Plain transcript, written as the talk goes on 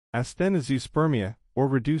Asthenozoospermia, or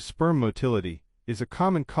reduced sperm motility, is a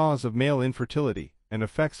common cause of male infertility and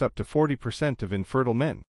affects up to 40% of infertile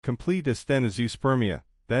men. Complete asthenozoospermia,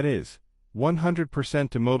 that is, 100%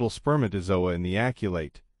 immotile spermatozoa in the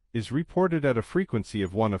ejaculate, is reported at a frequency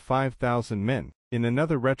of 1 of 5,000 men. In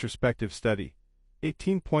another retrospective study,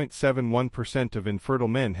 18.71% of infertile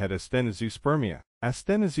men had asthenozoospermia.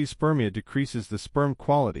 Asthenozoospermia decreases the sperm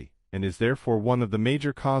quality and is therefore one of the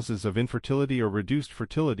major causes of infertility or reduced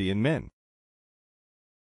fertility in men.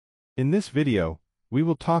 In this video, we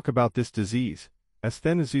will talk about this disease,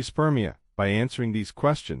 asthenozoospermia, by answering these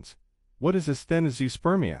questions. What is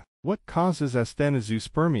asthenozoospermia? What causes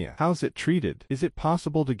asthenozoospermia? How is it treated? Is it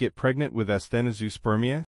possible to get pregnant with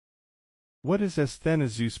asthenozoospermia? What is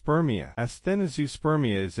asthenozoospermia?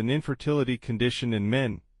 Asthenozoospermia is an infertility condition in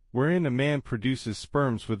men, wherein a man produces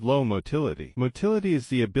sperms with low motility. Motility is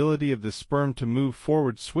the ability of the sperm to move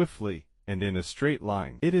forward swiftly and in a straight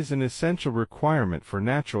line. It is an essential requirement for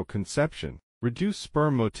natural conception. Reduced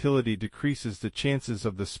sperm motility decreases the chances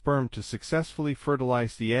of the sperm to successfully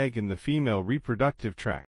fertilize the egg in the female reproductive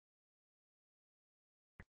tract.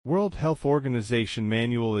 World Health Organization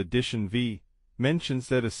Manual Edition V mentions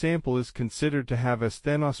that a sample is considered to have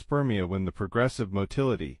asthenospermia when the progressive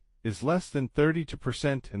motility is less than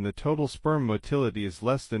 32% and the total sperm motility is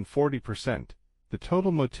less than 40%, the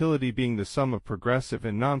total motility being the sum of progressive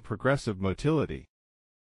and non-progressive motility.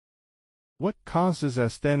 What causes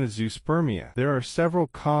asthenozoospermia? There are several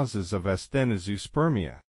causes of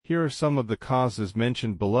asthenozoospermia. Here are some of the causes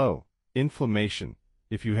mentioned below. Inflammation.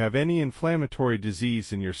 If you have any inflammatory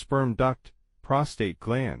disease in your sperm duct, prostate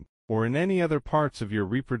gland, or in any other parts of your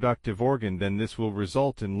reproductive organ, then this will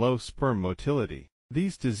result in low sperm motility.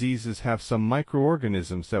 These diseases have some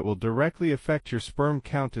microorganisms that will directly affect your sperm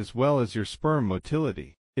count as well as your sperm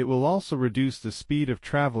motility. It will also reduce the speed of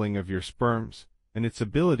traveling of your sperms and its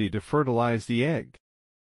ability to fertilize the egg.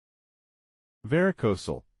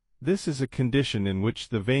 Varicocele. This is a condition in which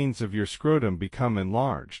the veins of your scrotum become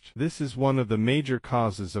enlarged. This is one of the major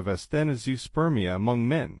causes of asthenozoospermia among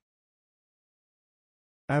men.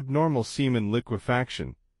 Abnormal semen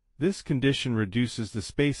liquefaction. This condition reduces the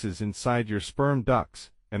spaces inside your sperm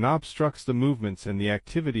ducts and obstructs the movements and the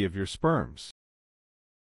activity of your sperms.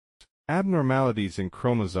 Abnormalities in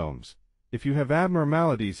chromosomes. If you have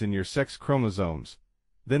abnormalities in your sex chromosomes,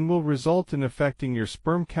 then will result in affecting your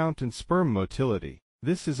sperm count and sperm motility.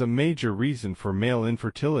 This is a major reason for male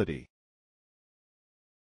infertility.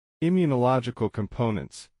 Immunological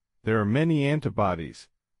components. There are many antibodies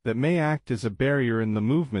that may act as a barrier in the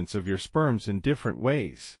movements of your sperms in different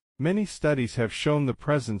ways. Many studies have shown the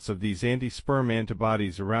presence of these anti-sperm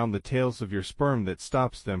antibodies around the tails of your sperm that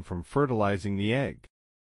stops them from fertilizing the egg.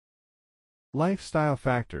 Lifestyle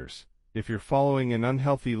factors. If you're following an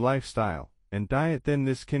unhealthy lifestyle and diet, then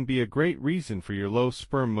this can be a great reason for your low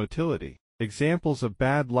sperm motility. Examples of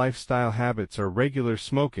bad lifestyle habits are regular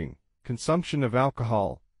smoking, consumption of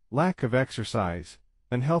alcohol, lack of exercise,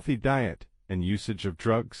 unhealthy diet, and usage of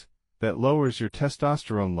drugs that lowers your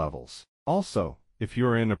testosterone levels. Also, if you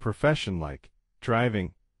are in a profession like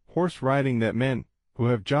driving, horse riding, that men who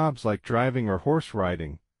have jobs like driving or horse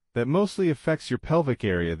riding that mostly affects your pelvic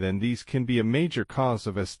area, then these can be a major cause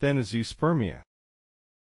of asthenozoospermia.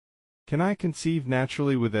 Can I conceive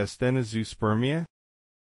naturally with asthenozoospermia?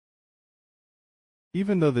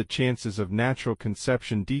 Even though the chances of natural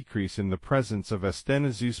conception decrease in the presence of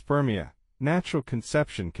asthenozoospermia, natural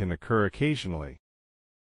conception can occur occasionally.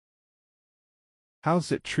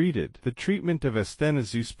 How's it treated? The treatment of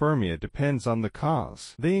asthenozoospermia depends on the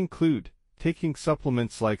cause. They include taking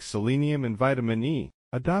supplements like selenium and vitamin E,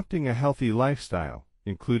 adopting a healthy lifestyle,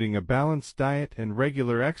 including a balanced diet and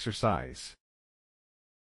regular exercise.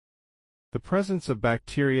 The presence of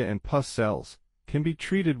bacteria and pus cells can be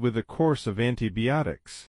treated with a course of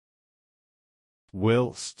antibiotics.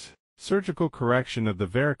 Whilst surgical correction of the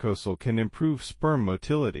varicocele can improve sperm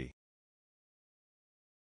motility.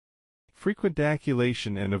 Frequent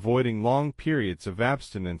ejaculation and avoiding long periods of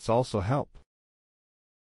abstinence also help.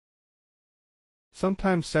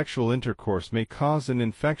 Sometimes sexual intercourse may cause an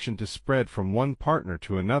infection to spread from one partner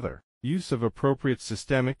to another. Use of appropriate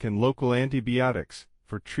systemic and local antibiotics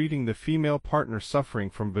for treating the female partner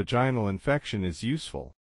suffering from vaginal infection is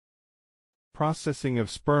useful. Processing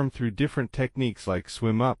of sperm through different techniques like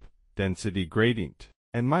swim-up, density gradient,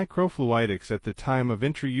 and microfluidics at the time of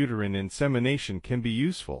intrauterine insemination can be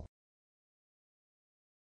useful.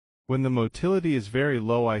 When the motility is very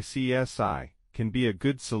low, ICSI can be a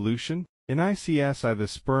good solution. In ICSI, the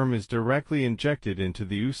sperm is directly injected into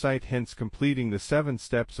the oocyte, hence completing the 7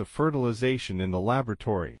 steps of fertilization in the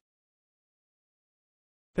laboratory.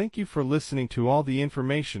 Thank you for listening to all the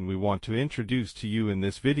information we want to introduce to you in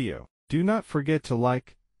this video. Do not forget to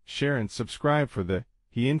like, share and subscribe for the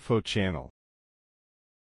ICSI channel.